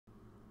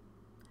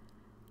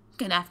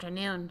Good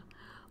afternoon.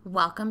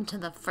 Welcome to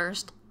the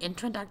first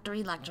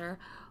introductory lecture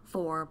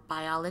for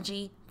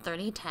Biology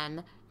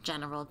 3010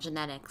 General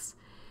Genetics.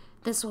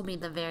 This will be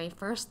the very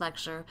first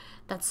lecture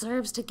that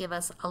serves to give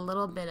us a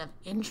little bit of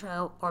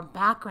intro or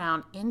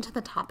background into the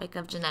topic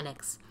of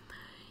genetics.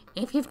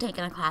 If you've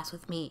taken a class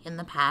with me in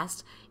the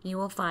past, you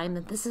will find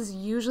that this is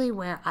usually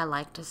where I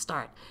like to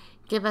start.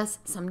 Give us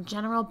some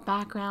general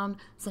background,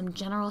 some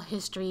general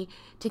history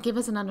to give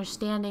us an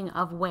understanding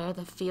of where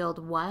the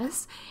field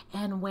was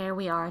and where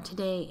we are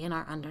today in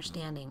our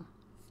understanding.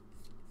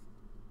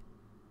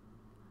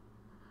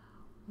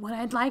 What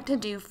I'd like to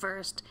do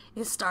first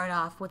is start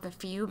off with a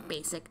few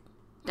basic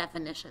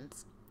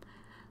definitions.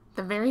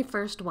 The very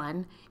first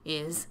one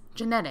is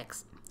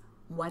genetics.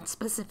 What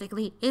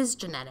specifically is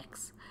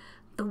genetics?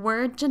 The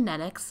word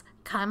genetics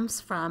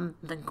comes from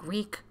the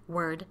Greek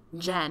word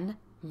gen,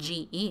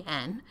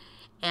 G-E-N,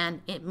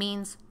 and it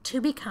means to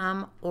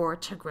become or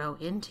to grow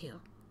into.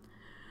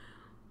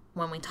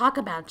 When we talk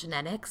about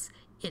genetics,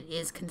 it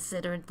is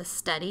considered the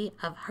study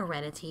of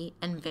heredity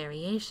and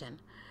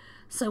variation.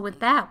 So with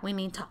that, we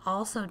need to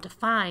also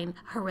define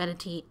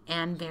heredity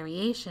and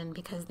variation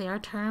because they are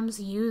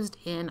terms used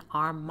in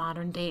our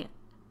modern day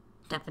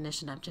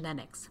definition of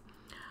genetics.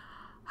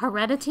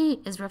 Heredity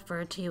is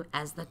referred to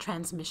as the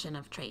transmission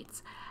of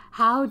traits.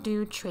 How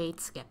do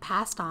traits get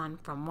passed on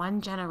from one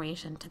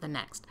generation to the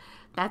next?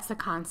 That's the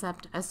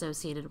concept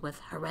associated with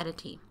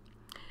heredity.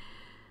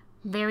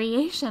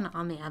 Variation,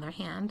 on the other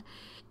hand,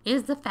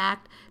 is the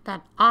fact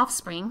that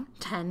offspring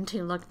tend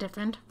to look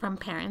different from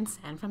parents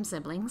and from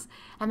siblings,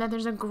 and that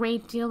there's a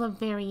great deal of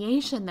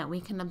variation that we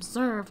can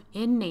observe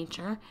in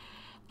nature,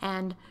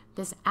 and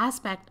this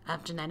aspect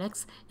of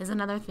genetics is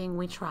another thing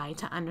we try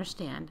to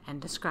understand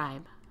and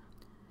describe.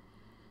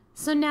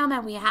 So now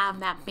that we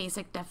have that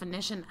basic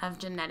definition of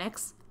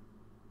genetics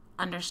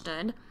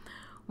understood,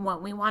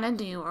 what we want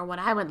to do, or what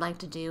I would like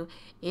to do,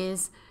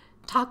 is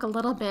talk a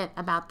little bit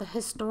about the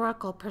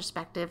historical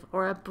perspective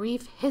or a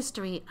brief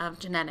history of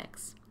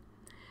genetics.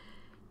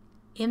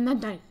 In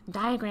the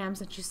diagrams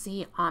that you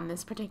see on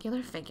this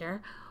particular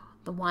figure,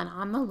 the one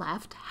on the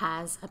left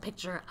has a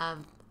picture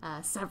of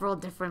several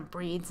different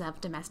breeds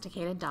of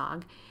domesticated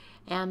dog,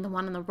 and the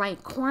one in the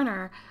right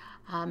corner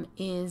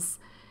is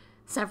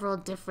several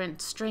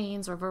different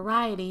strains or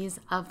varieties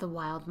of the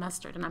wild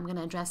mustard, and I'm going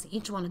to address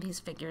each one of these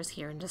figures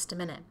here in just a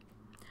minute.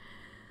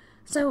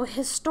 So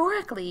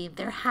historically,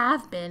 there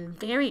have been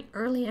very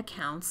early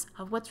accounts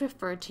of what's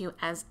referred to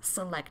as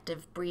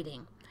selective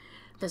breeding.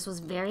 This was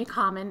very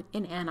common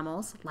in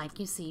animals, like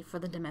you see for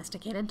the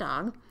domesticated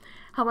dog.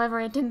 However,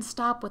 it didn't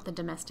stop with the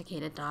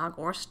domesticated dog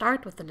or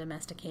start with the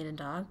domesticated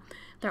dog.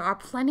 There are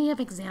plenty of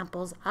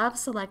examples of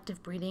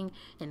selective breeding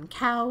in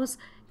cows,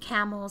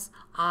 camels,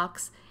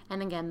 ox,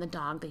 and again, the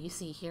dog that you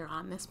see here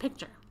on this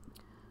picture.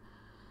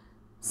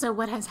 So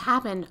what has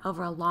happened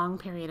over a long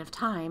period of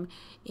time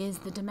is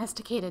the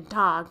domesticated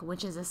dog,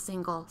 which is a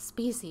single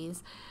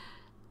species,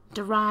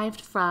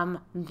 derived from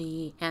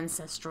the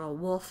ancestral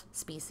wolf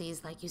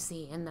species, like you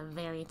see in the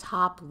very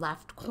top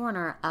left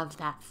corner of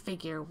that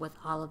figure with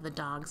all of the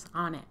dogs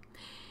on it.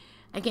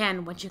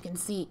 Again, what you can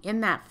see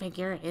in that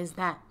figure is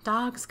that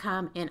dogs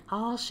come in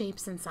all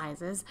shapes and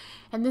sizes,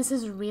 and this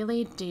is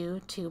really due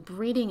to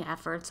breeding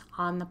efforts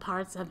on the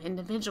parts of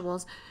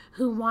individuals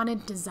who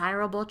wanted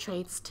desirable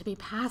traits to be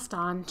passed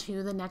on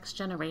to the next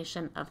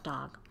generation of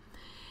dog.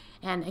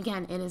 And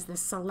again, it is the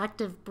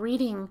selective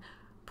breeding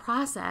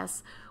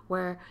process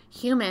where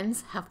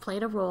humans have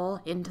played a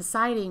role in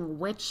deciding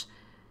which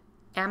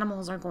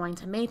animals are going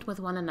to mate with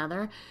one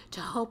another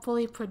to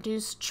hopefully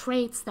produce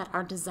traits that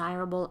are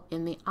desirable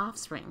in the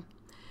offspring.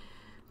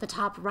 The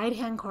top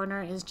right-hand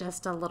corner is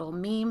just a little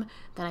meme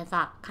that I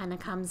thought kind of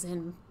comes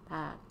in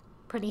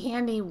pretty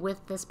handy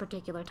with this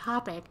particular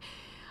topic.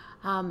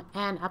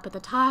 And up at the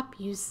top,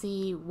 you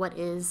see what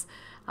is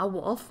a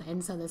wolf,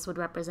 and so this would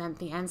represent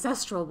the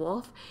ancestral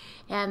wolf.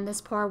 And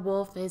this poor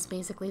wolf is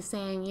basically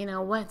saying, you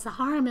know, what's the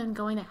harm in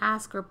going to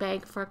ask or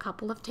beg for a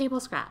couple of table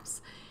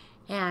scraps?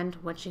 And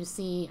what you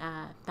see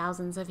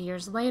thousands of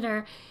years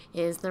later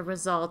is the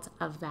result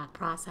of that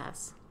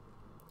process.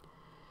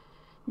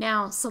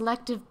 Now,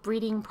 selective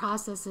breeding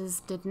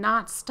processes did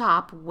not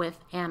stop with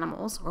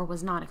animals or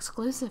was not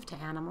exclusive to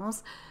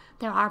animals.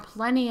 There are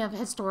plenty of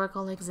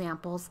historical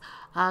examples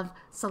of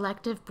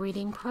selective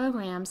breeding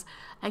programs,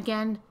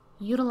 again,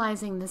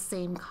 utilizing the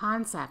same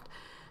concept,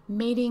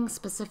 mating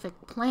specific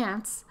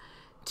plants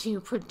to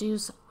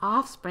produce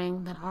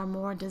offspring that are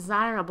more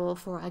desirable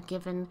for a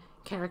given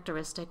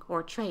characteristic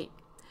or trait.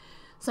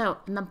 So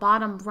in the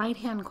bottom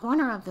right-hand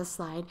corner of this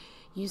slide,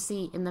 you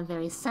see in the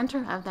very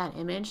center of that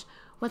image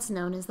what's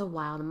known as the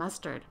wild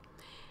mustard.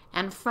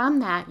 And from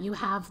that, you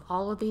have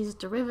all of these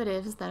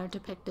derivatives that are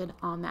depicted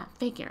on that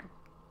figure.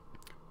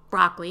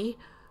 Broccoli,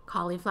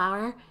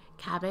 cauliflower,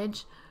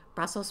 cabbage,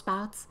 Brussels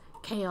sprouts,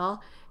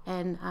 kale,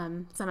 and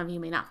some of you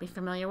may not be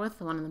familiar with,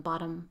 the one in the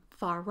bottom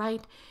far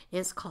right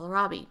is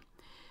kohlrabi.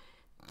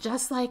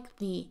 Just like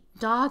the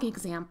dog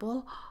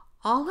example,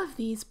 all of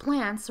these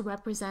plants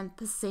represent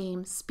the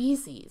same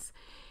species.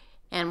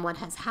 And what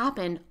has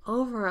happened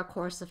over a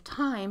course of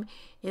time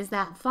is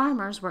that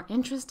farmers were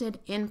interested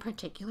in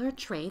particular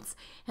traits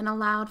and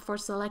allowed for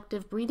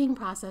selective breeding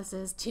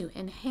processes to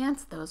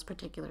enhance those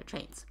particular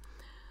traits.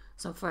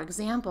 So for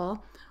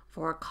example,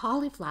 for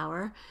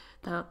cauliflower,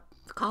 the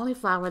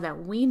cauliflower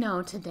that we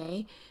know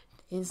today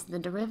is the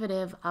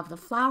derivative of the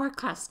flower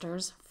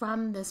clusters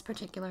from this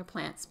particular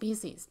plant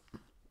species.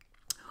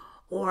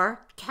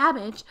 Or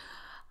cabbage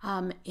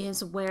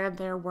is where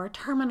there were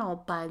terminal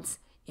buds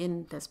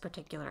in this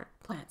particular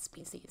plant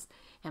species.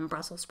 And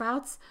Brussels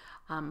sprouts,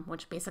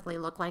 which basically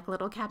look like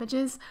little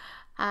cabbages,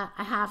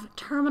 have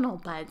terminal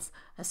buds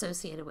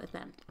associated with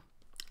them.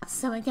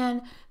 So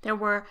again, there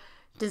were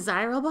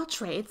desirable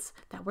traits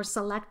that were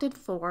selected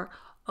for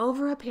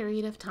over a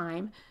period of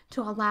time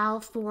to allow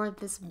for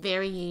this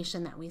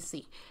variation that we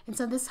see. And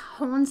so this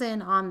hones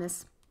in on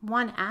this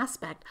one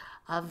aspect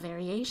of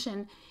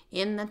variation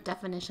in the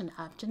definition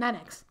of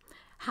genetics.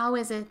 How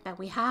is it that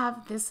we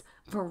have this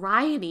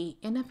variety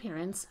in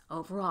appearance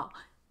overall?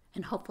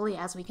 And hopefully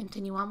as we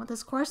continue on with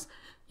this course,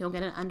 you'll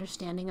get an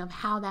understanding of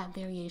how that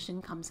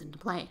variation comes into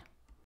play.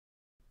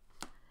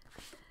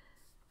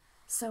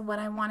 So what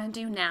I want to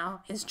do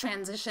now is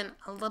transition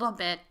a little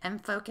bit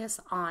and focus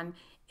on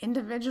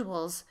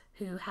individuals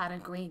who had a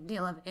great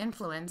deal of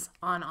influence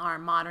on our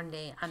modern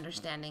day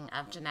understanding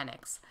of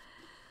genetics.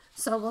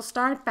 So we'll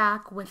start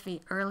back with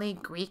the early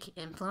Greek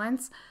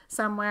influence,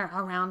 somewhere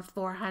around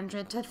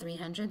 400 to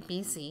 300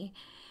 BC.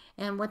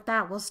 And with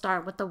that, we'll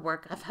start with the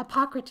work of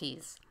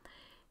Hippocrates.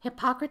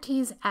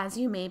 Hippocrates, as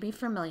you may be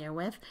familiar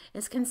with,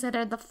 is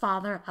considered the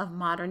father of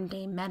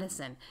modern-day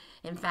medicine.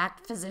 In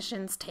fact,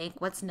 physicians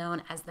take what's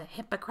known as the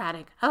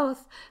Hippocratic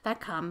Oath that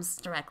comes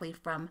directly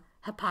from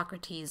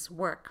Hippocrates'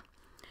 work.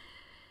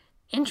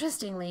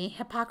 Interestingly,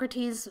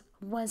 Hippocrates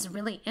was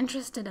really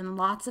interested in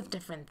lots of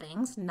different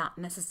things, not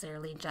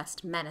necessarily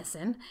just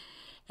medicine,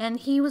 and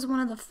he was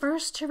one of the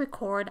first to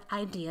record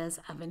ideas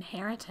of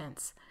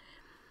inheritance.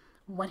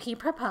 What he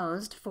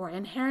proposed for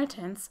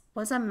inheritance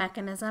was a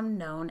mechanism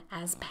known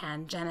as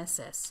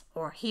pangenesis,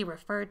 or he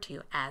referred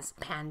to as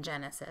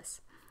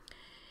pangenesis.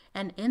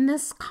 And in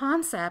this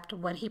concept,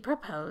 what he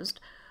proposed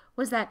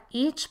was that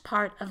each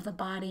part of the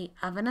body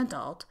of an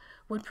adult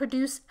would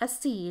produce a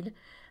seed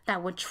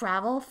that would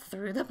travel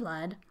through the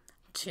blood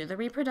to the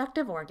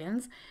reproductive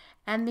organs,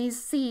 and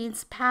these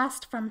seeds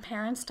passed from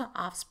parents to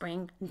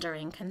offspring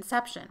during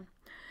conception.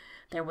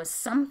 There was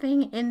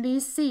something in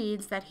these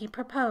seeds that he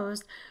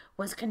proposed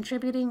was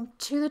contributing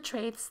to the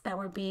traits that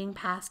were being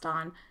passed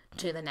on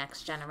to the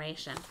next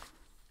generation.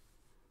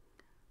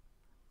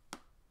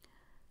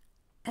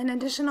 An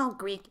additional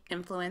Greek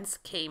influence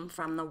came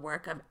from the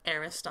work of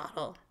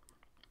Aristotle.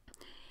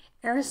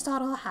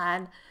 Aristotle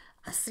had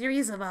a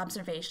series of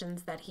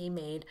observations that he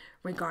made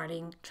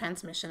regarding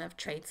transmission of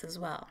traits as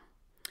well.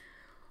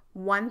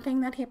 One thing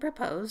that he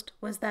proposed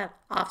was that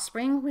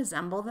offspring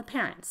resemble the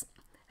parents.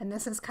 And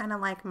this is kind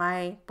of like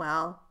my,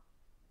 well,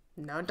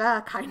 no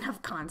duh kind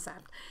of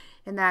concept,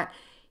 in that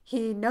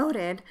he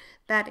noted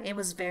that it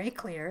was very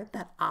clear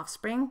that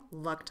offspring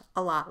looked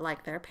a lot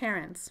like their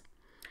parents.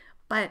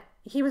 But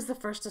he was the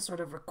first to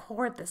sort of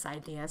record this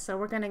idea, so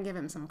we're going to give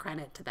him some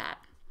credit to that.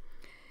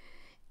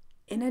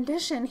 In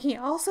addition, he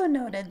also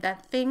noted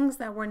that things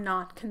that were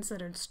not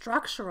considered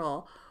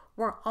structural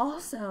were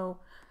also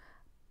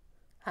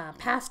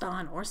passed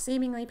on or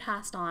seemingly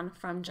passed on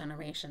from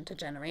generation to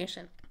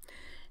generation.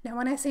 Now,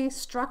 when I say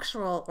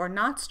structural or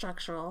not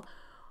structural,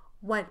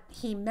 what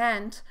he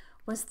meant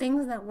was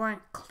things that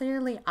weren't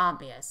clearly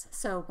obvious.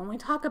 So when we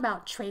talk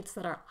about traits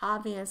that are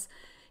obvious,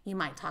 you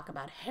might talk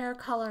about hair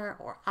color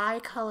or eye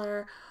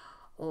color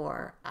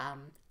or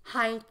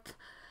height,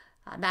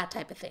 that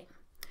type of thing.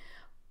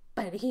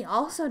 But he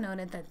also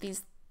noted that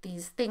these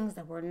things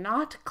that were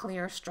not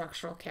clear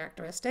structural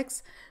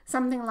characteristics,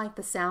 something like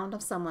the sound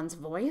of someone's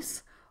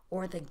voice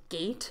or the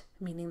gait,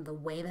 meaning the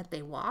way that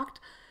they walked,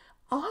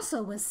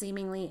 also was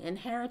seemingly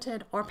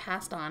inherited or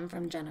passed on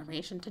from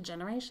generation to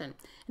generation.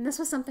 And this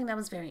was something that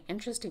was very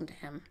interesting to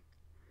him.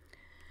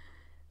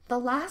 The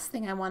last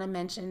thing I want to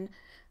mention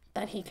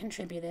that he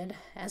contributed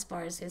as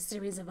far as his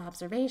series of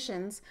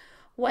observations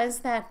was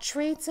that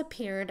traits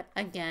appeared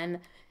again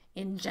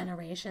in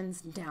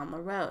generations down the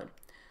road.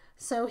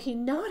 So he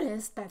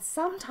noticed that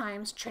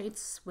sometimes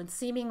traits would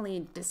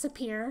seemingly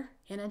disappear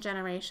in a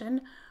generation,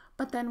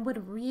 but then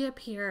would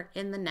reappear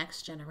in the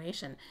next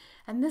generation.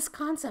 And this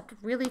concept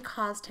really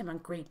caused him a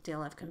great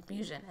deal of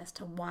confusion as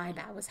to why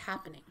that was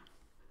happening.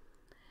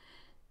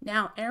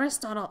 Now,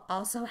 Aristotle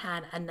also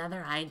had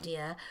another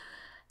idea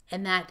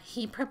in that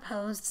he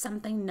proposed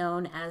something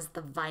known as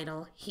the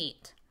vital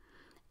heat.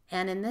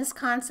 And in this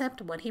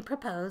concept, what he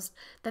proposed,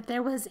 that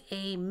there was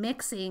a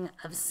mixing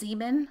of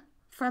semen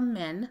from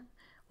men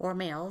or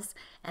males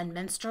and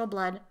menstrual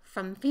blood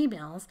from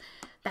females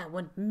that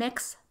would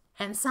mix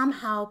and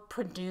somehow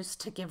produce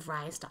to give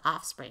rise to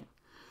offspring.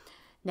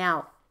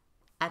 Now,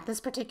 at this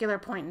particular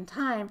point in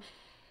time,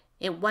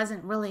 it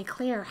wasn't really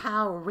clear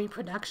how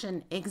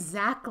reproduction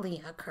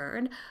exactly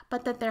occurred,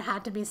 but that there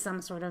had to be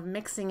some sort of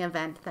mixing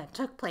event that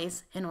took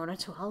place in order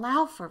to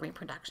allow for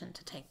reproduction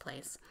to take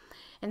place.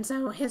 And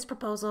so his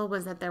proposal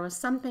was that there was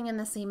something in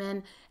the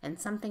semen and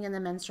something in the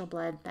menstrual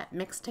blood that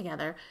mixed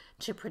together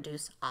to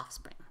produce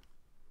offspring.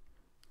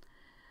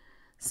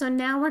 So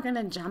now we're going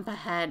to jump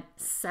ahead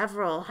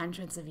several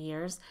hundreds of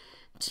years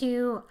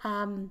to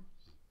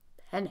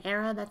an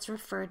era that's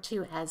referred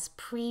to as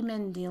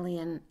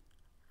pre-Mendelian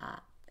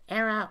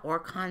era or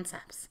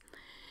concepts.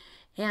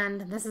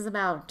 And this is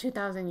about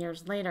 2,000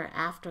 years later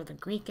after the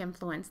Greek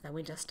influence that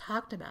we just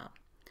talked about.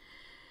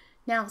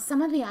 Now,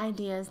 some of the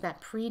ideas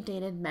that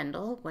predated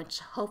Mendel, which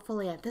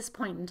hopefully at this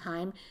point in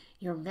time,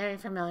 you're very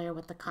familiar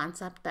with the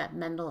concept that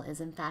Mendel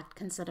is in fact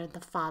considered the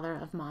father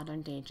of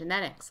modern day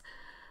genetics.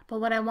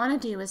 But what I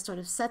want to do is sort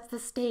of set the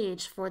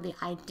stage for the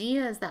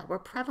ideas that were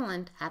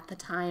prevalent at the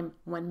time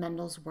when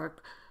Mendel's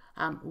work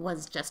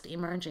was just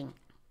emerging.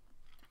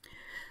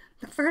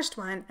 The first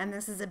one, and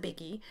this is a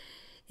biggie,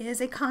 is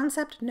a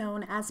concept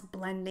known as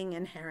blending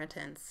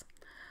inheritance.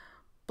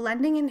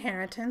 Blending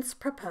inheritance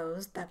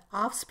proposed that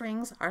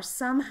offspring are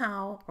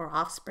somehow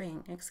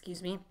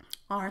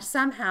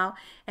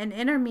an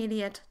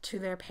intermediate to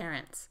their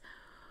parents.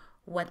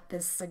 What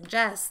this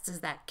suggests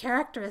is that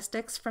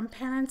characteristics from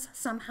parents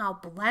somehow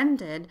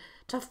blended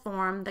to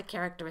form the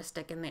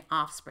characteristic in the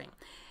offspring.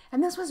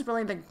 And this was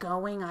really the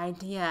going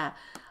idea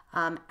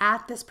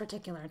at this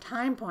particular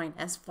time point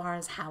as far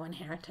as how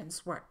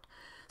inheritance worked.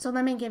 So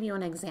let me give you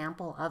an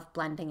example of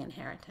blending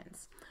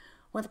inheritance.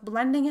 With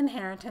blending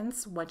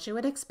inheritance, what you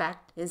would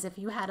expect is if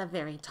you had a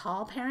very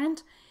tall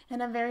parent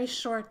and a very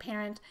short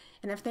parent,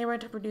 and if they were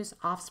to produce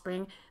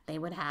offspring, they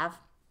would have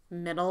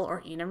middle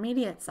or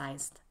intermediate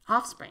sized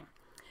offspring.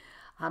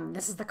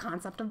 This is the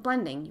concept of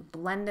blending. You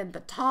blended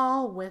the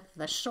tall with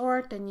the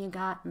short and you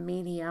got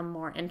medium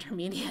or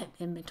intermediate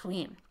in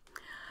between.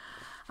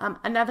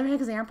 Another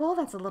example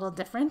that's a little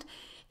different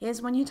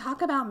is when you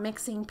talk about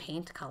mixing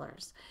paint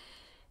colors.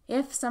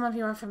 If some of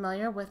you are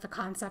familiar with the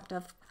concept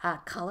of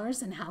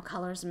colors and how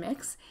colors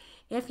mix,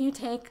 if you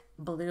take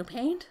blue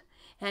paint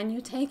and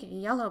you take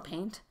yellow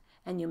paint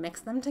and you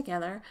mix them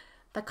together,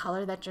 the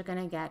color that you're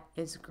going to get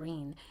is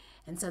green.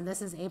 And so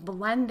this is a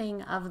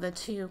blending of the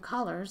two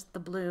colors, the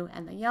blue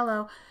and the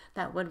yellow,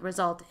 that would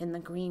result in the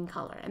green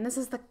color. And this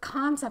is the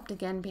concept,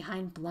 again,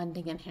 behind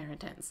blending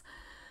inheritance.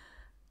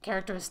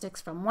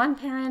 Characteristics from one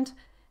parent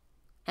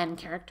and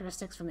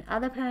characteristics from the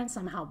other parent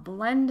somehow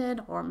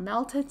blended or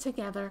melted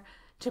together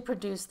to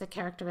produce the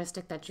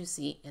characteristic that you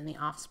see in the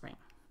offspring.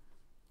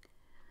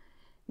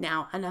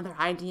 Now, another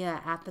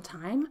idea at the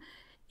time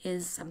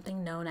is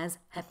something known as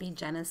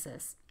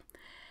epigenesis.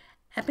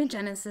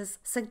 Epigenesis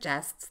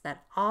suggests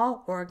that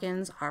all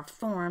organs are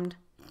formed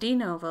de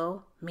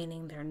novo,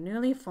 meaning they're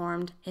newly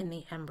formed in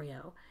the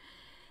embryo.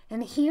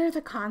 And here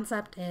the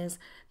concept is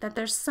that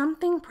there's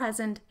something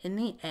present in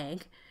the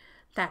egg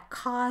that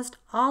caused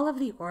all of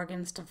the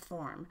organs to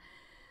form.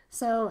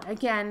 So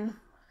again,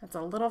 it's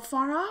a little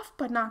far off,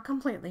 but not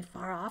completely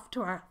far off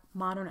to our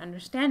modern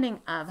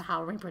understanding of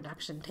how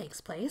reproduction takes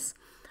place.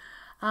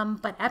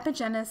 But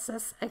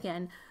epigenesis,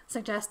 again,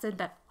 suggested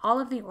that all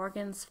of the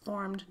organs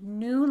formed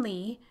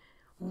newly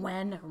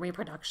when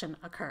reproduction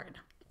occurred.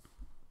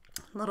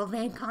 A little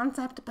vague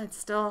concept, but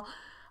still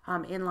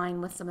in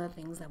line with some of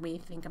the things that we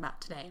think about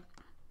today.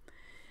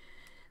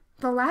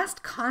 The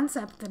last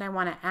concept that I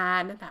want to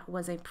add that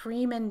was a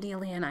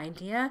pre-Mendelian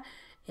idea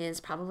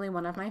is probably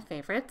one of my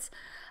favorites,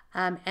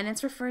 and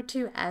it's referred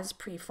to as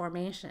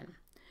preformation.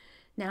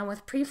 Now,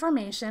 with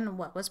preformation,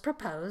 what was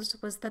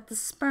proposed was that the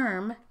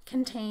sperm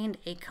contained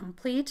a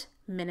complete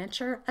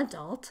miniature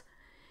adult,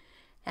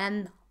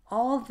 and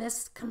all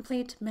this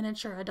complete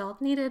miniature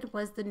adult needed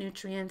was the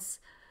nutrients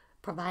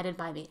provided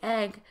by the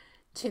egg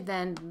to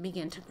then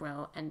begin to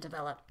grow and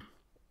develop.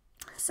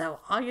 So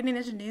all you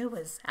needed to do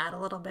was add a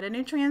little bit of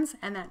nutrients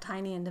and that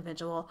tiny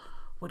individual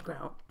would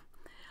grow.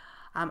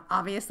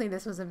 Obviously,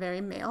 this was a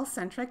very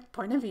male-centric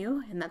point of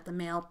view in that the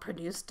male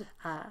produced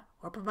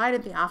or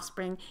provided the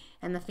offspring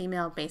and the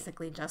female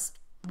basically just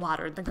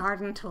watered the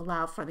garden to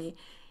allow for the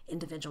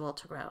individual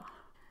to grow.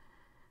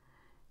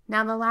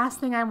 Now, the last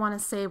thing I want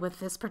to say with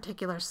this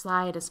particular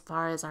slide as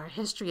far as our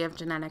history of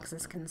genetics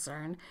is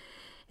concerned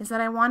is that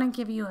I want to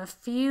give you a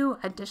few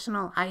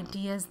additional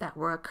ideas that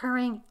were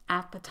occurring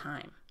at the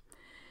time.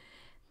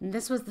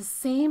 This was the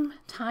same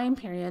time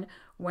period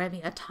where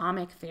the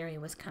atomic theory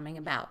was coming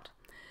about.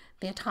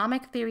 The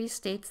atomic theory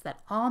states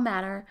that all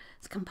matter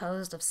is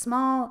composed of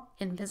small,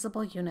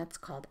 invisible units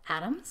called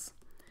atoms.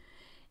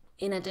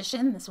 In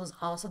addition, this was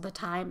also the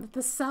time that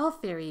the cell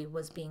theory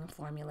was being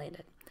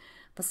formulated.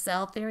 The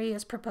cell theory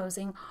is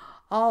proposing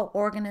all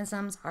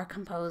organisms are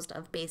composed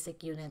of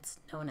basic units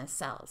known as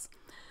cells.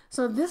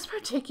 So this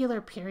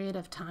particular period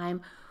of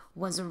time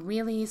was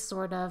really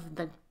sort of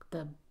the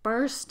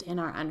burst in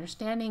our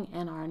understanding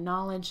and our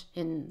knowledge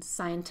in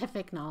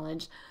scientific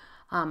knowledge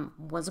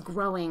was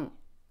growing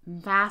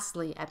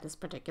vastly at this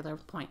particular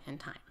point in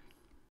time.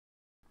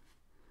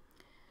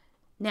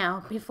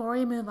 Now, before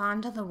we move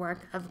on to the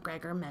work of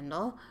Gregor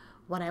Mendel,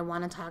 what I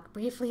want to talk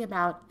briefly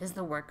about is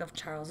the work of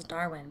Charles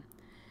Darwin.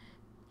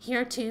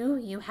 Here too,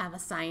 you have a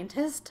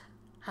scientist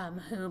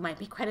who might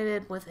be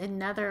credited with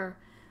another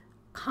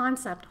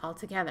concept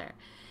altogether.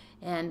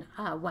 And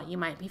what you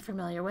might be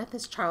familiar with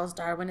is Charles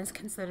Darwin is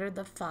considered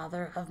the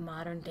father of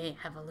modern day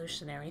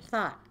evolutionary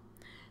thought.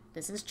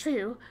 This is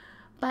true,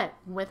 but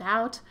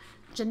without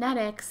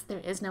genetics, there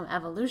is no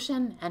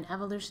evolution, and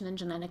evolution and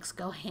genetics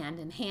go hand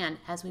in hand,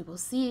 as we will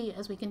see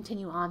as we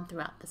continue on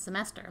throughout the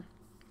semester.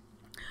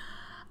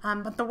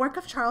 But the work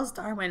of Charles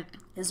Darwin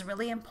is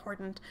really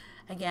important,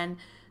 again,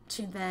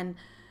 to then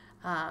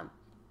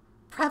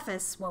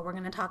preface what we're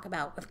going to talk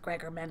about with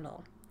Gregor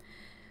Mendel.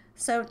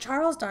 So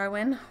Charles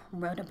Darwin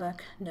wrote a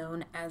book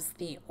known as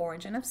The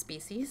Origin of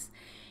Species,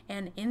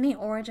 and in The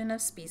Origin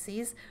of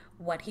Species,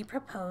 what he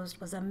proposed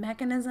was a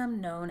mechanism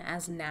known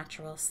as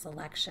natural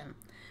selection.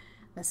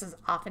 This is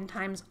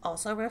oftentimes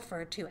also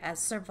referred to as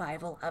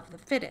survival of the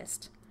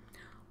fittest.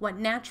 What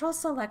natural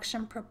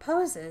selection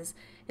proposes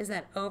is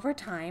that over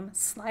time,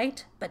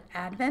 slight but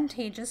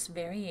advantageous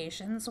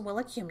variations will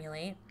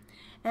accumulate,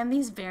 and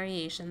these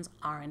variations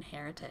are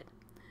inherited.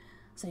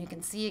 So you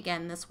can see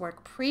again, this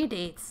work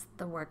predates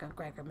the work of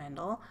Gregor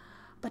Mendel,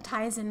 but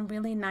ties in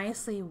really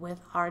nicely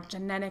with our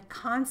genetic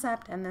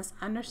concept and this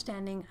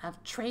understanding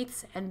of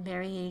traits and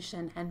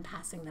variation and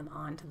passing them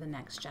on to the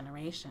next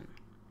generation.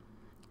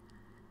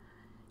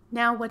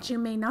 Now, what you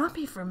may not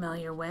be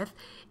familiar with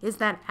is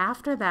that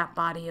after that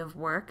body of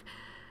work,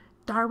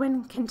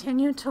 Darwin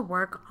continued to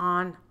work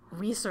on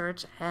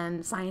research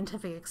and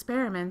scientific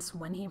experiments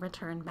when he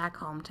returned back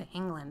home to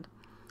England.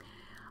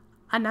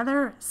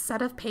 Another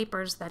set of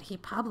papers that he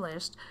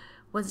published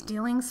was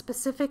dealing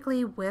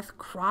specifically with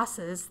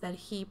crosses that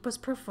he was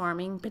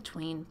performing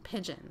between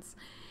pigeons.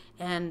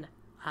 And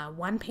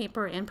one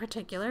paper in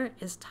particular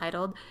is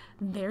titled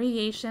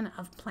Variation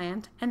of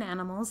Plant and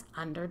Animals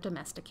Under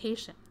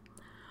Domestication.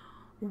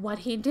 What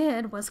he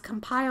did was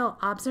compile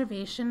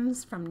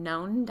observations from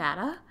known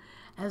data,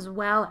 as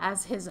well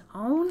as his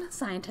own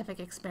scientific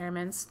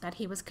experiments that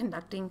he was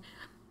conducting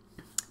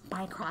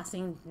by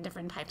crossing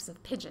different types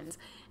of pigeons.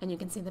 And you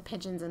can see the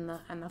pigeons in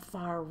the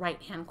far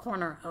right-hand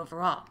corner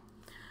overall.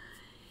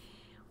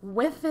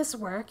 With this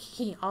work,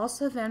 he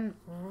also then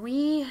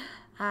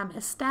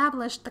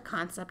established the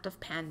concept of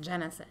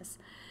pangenesis.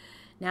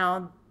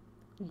 Now,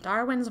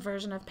 Darwin's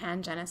version of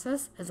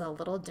pangenesis is a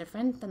little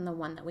different than the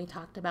one that we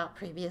talked about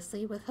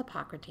previously with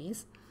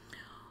Hippocrates.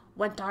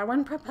 What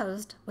Darwin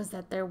proposed was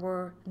that there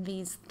were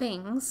these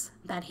things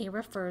that he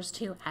refers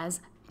to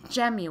as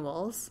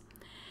gemmules,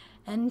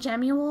 and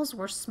gemmules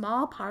were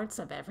small parts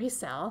of every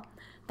cell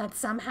that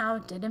somehow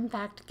did in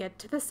fact get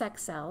to the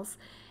sex cells,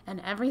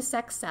 and every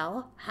sex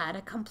cell had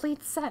a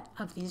complete set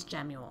of these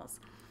gemmules.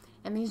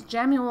 And these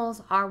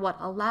gemmules are what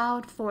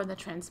allowed for the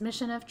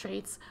transmission of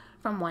traits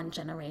from one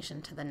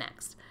generation to the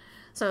next.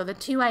 So the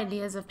two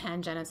ideas of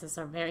pangenesis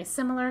are very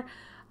similar.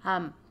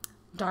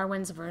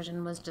 Darwin's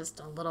version was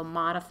just a little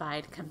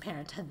modified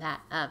compared to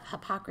that of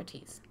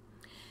Hippocrates.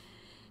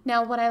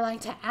 Now, what I like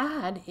to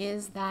add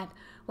is that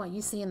what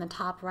you see in the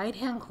top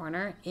right-hand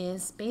corner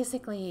is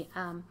basically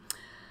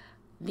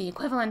the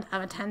equivalent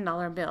of a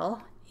 $10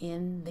 bill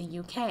in the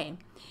UK.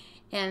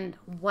 And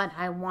what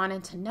I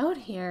wanted to note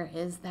here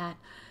is that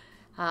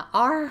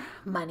our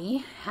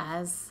money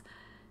has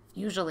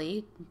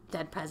usually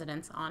dead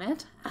presidents on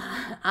it.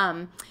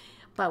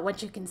 But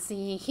what you can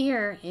see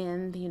here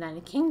in the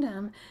United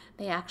Kingdom,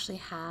 they actually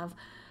have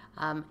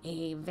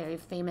a very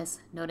famous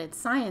noted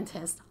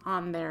scientist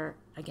on their,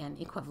 again,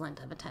 equivalent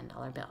of a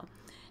 $10 bill.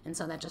 And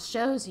so that just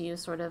shows you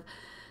sort of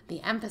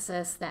the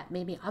emphasis that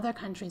maybe other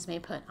countries may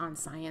put on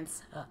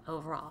science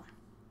overall.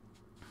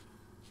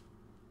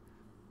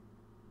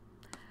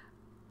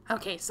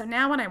 Okay, so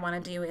now what I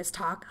want to do is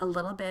talk a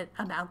little bit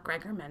about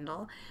Gregor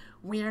Mendel.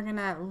 We are going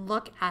to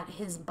look at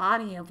his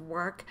body of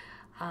work,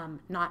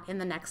 not in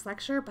the next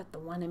lecture, but the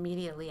one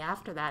immediately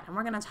after that. And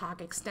we're going to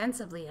talk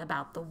extensively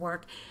about the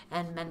work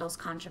and Mendel's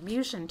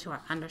contribution to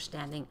our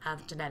understanding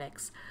of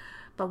genetics.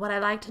 But what I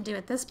like to do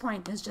at this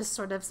point is just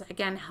sort of,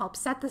 again, help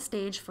set the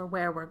stage for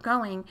where we're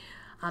going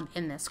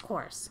in this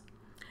course.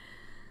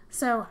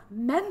 So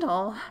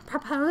Mendel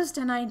proposed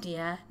an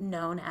idea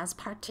known as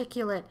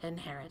particulate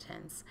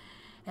inheritance.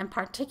 And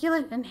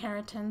particulate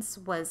inheritance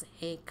was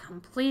a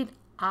complete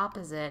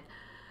opposite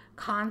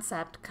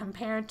concept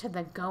compared to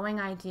the going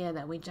idea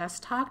that we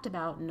just talked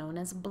about known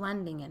as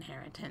blending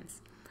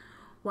inheritance.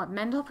 What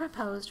Mendel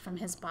proposed from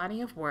his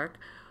body of work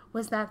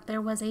was that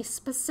there was a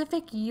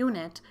specific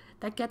unit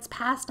that gets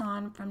passed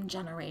on from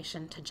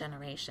generation to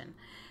generation,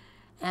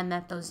 and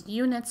that those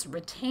units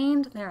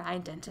retained their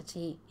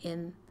identity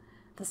in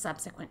the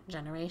subsequent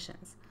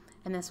generations.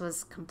 And this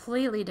was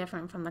completely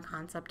different from the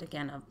concept,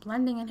 again, of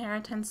blending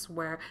inheritance,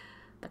 where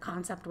the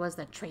concept was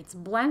that traits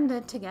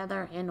blended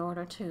together in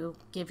order to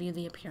give you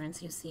the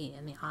appearance you see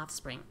in the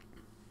offspring.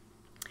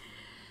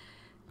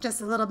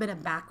 Just a little bit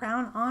of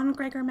background on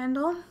Gregor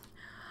Mendel.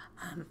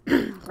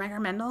 Gregor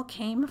Mendel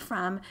came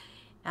from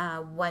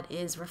what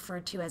is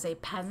referred to as a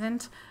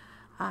peasant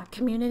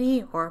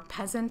community or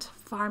peasant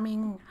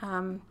farming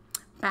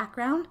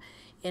background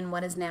in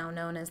what is now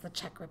known as the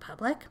Czech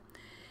Republic.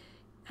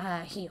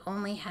 He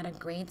only had a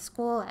grade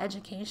school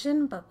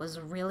education, but was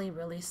really,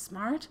 really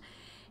smart.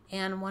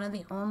 And one of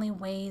the only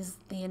ways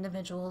the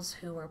individuals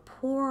who were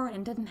poor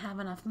and didn't have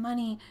enough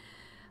money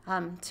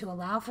to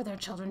allow for their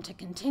children to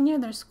continue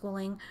their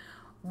schooling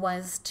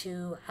was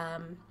to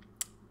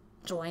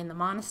join the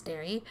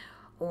monastery,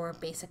 or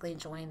basically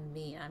join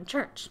the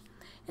church.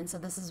 And so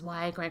this is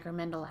why Gregor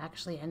Mendel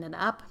actually ended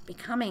up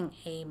becoming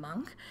a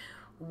monk,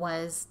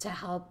 was to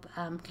help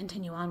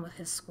continue on with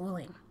his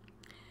schooling.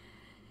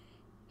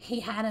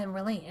 He had a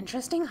really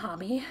interesting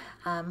hobby,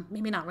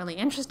 maybe not really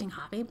interesting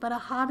hobby, but a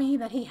hobby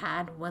that he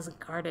had was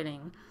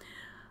gardening.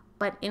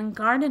 But in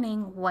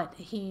gardening, what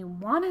he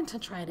wanted to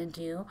try to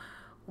do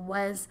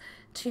was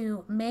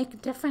to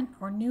make different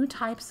or new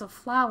types of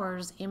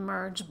flowers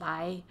emerge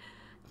by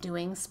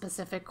doing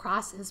specific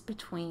crosses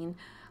between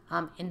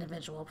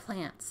individual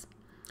plants.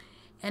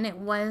 And it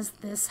was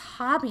this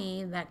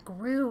hobby that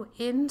grew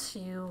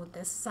into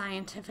this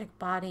scientific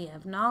body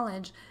of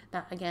knowledge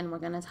that, again, we're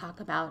going to talk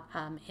about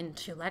in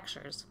 2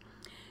 lectures.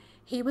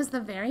 He was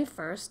the very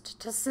first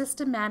to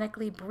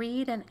systematically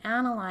breed and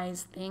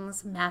analyze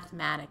things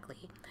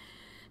mathematically.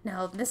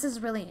 Now, this is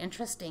really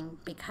interesting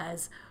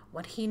because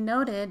what he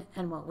noted,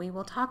 and what we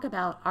will talk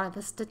about, are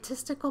the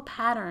statistical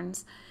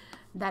patterns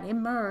that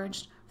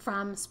emerged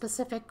from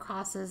specific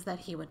crosses that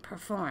he would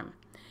perform.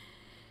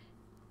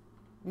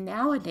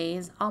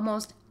 Nowadays,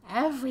 almost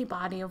every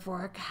body of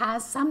work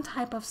has some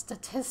type of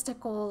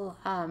statistical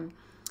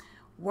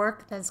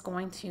work that's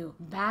going to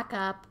back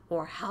up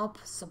or help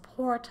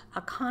support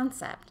a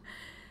concept.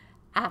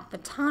 At the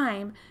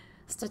time,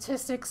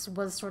 statistics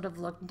was sort of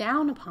looked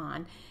down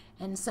upon,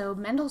 and so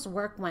Mendel's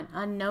work went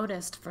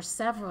unnoticed for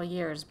several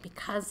years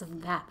because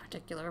of that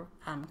particular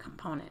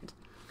component.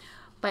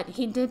 But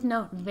he did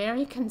note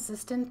very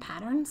consistent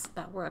patterns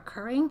that were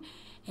occurring,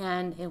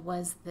 and it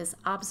was this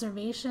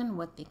observation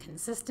with the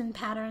consistent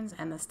patterns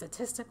and the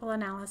statistical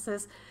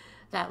analysis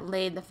that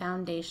laid the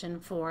foundation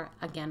for,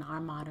 again,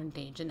 our modern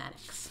day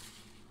genetics.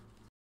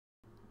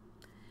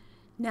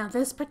 Now,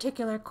 this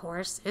particular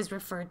course is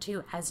referred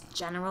to as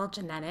general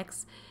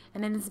genetics,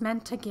 and it is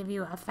meant to give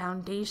you a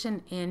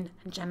foundation in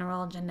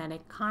general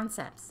genetic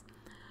concepts.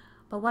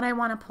 But what I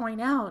want to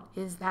point out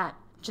is that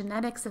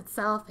genetics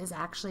itself is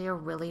actually a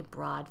really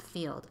broad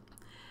field.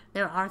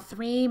 There are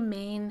 3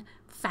 main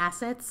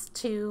facets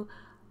to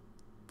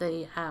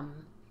the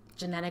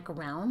genetic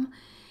realm,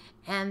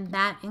 and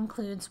that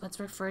includes what's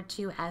referred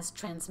to as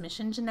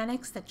transmission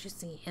genetics that you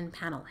see in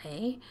panel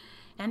A.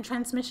 And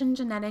transmission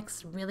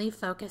genetics really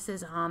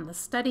focuses on the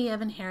study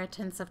of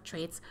inheritance of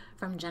traits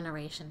from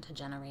generation to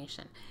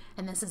generation.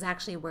 And this is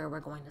actually where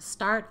we're going to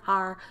start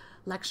our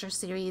lecture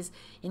series,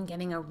 in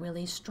getting a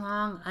really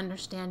strong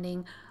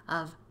understanding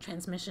of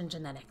transmission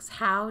genetics.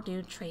 How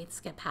do traits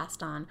get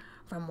passed on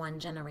from one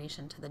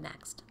generation to the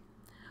next?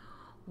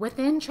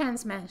 Within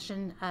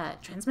transmission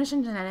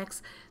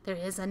genetics, there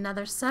is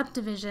another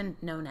subdivision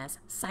known as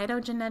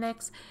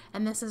cytogenetics,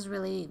 and this is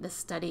really the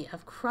study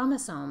of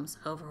chromosomes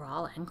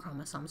overall and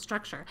chromosome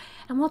structure.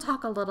 And we'll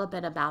talk a little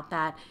bit about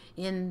that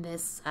in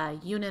this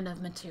unit of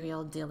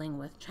material dealing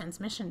with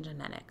transmission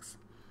genetics.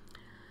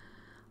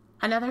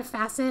 Another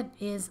facet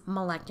is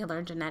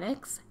molecular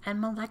genetics, and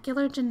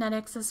molecular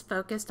genetics is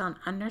focused on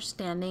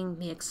understanding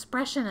the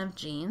expression of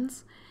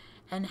genes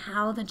and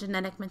how the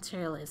genetic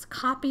material is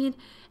copied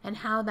and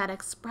how that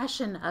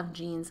expression of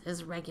genes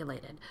is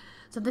regulated.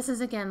 So this is,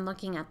 again,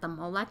 looking at the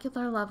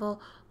molecular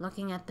level,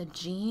 looking at the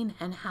gene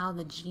and how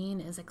the gene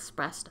is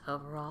expressed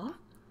overall.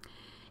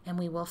 And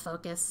we will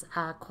focus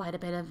quite a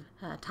bit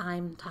of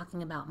time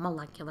talking about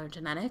molecular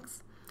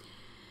genetics.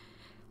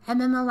 And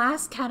then the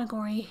last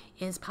category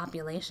is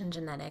population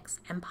genetics.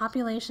 And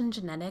population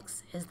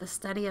genetics is the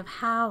study of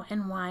how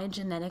and why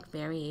genetic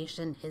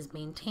variation is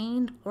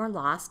maintained or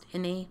lost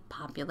in a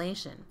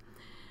population.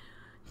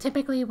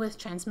 Typically with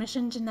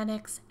transmission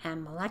genetics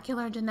and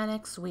molecular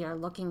genetics, we are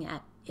looking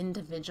at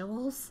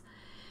individuals.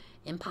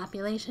 In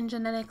population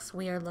genetics,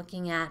 we are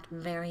looking at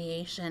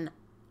variation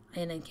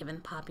in a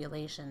given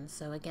population.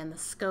 So again, the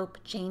scope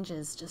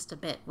changes just a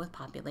bit with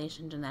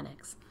population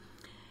genetics.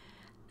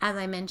 As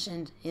I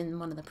mentioned in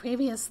one of the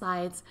previous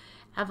slides,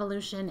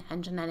 evolution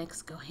and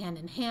genetics go hand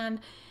in hand,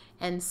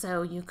 and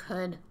so you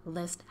could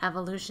list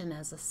evolution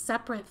as a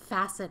separate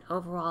facet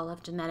overall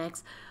of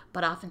genetics,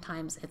 but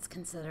oftentimes it's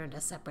considered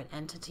a separate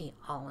entity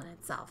all in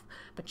itself.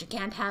 But you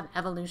can't have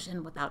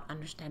evolution without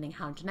understanding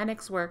how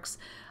genetics works.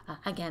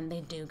 Again,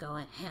 they do go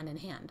hand in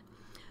hand.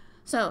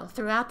 So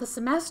throughout the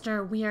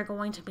semester, we are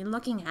going to be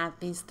looking at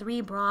these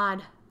 3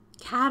 broad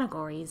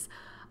categories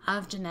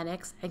of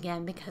genetics,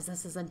 again, because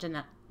this is a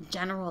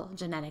general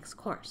genetics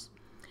course.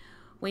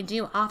 We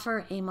do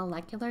offer a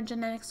molecular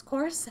genetics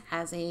course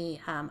as a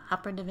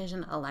upper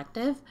division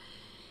elective,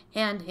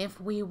 and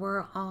if we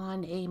were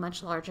on a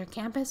much larger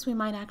campus, we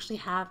might actually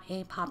have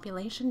a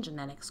population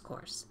genetics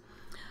course.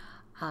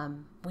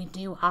 We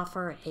do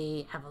offer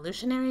a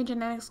evolutionary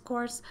genetics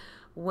course,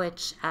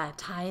 which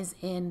ties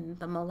in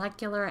the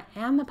molecular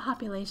and the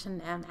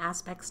population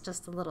aspects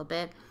just a little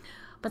bit.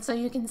 But so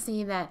you can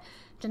see that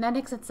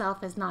genetics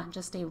itself is not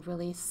just a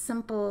really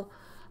simple,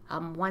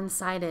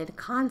 one-sided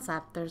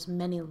concept. There's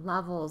many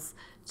levels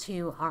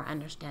to our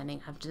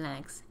understanding of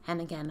genetics.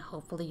 And again,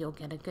 hopefully you'll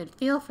get a good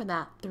feel for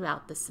that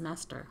throughout the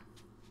semester.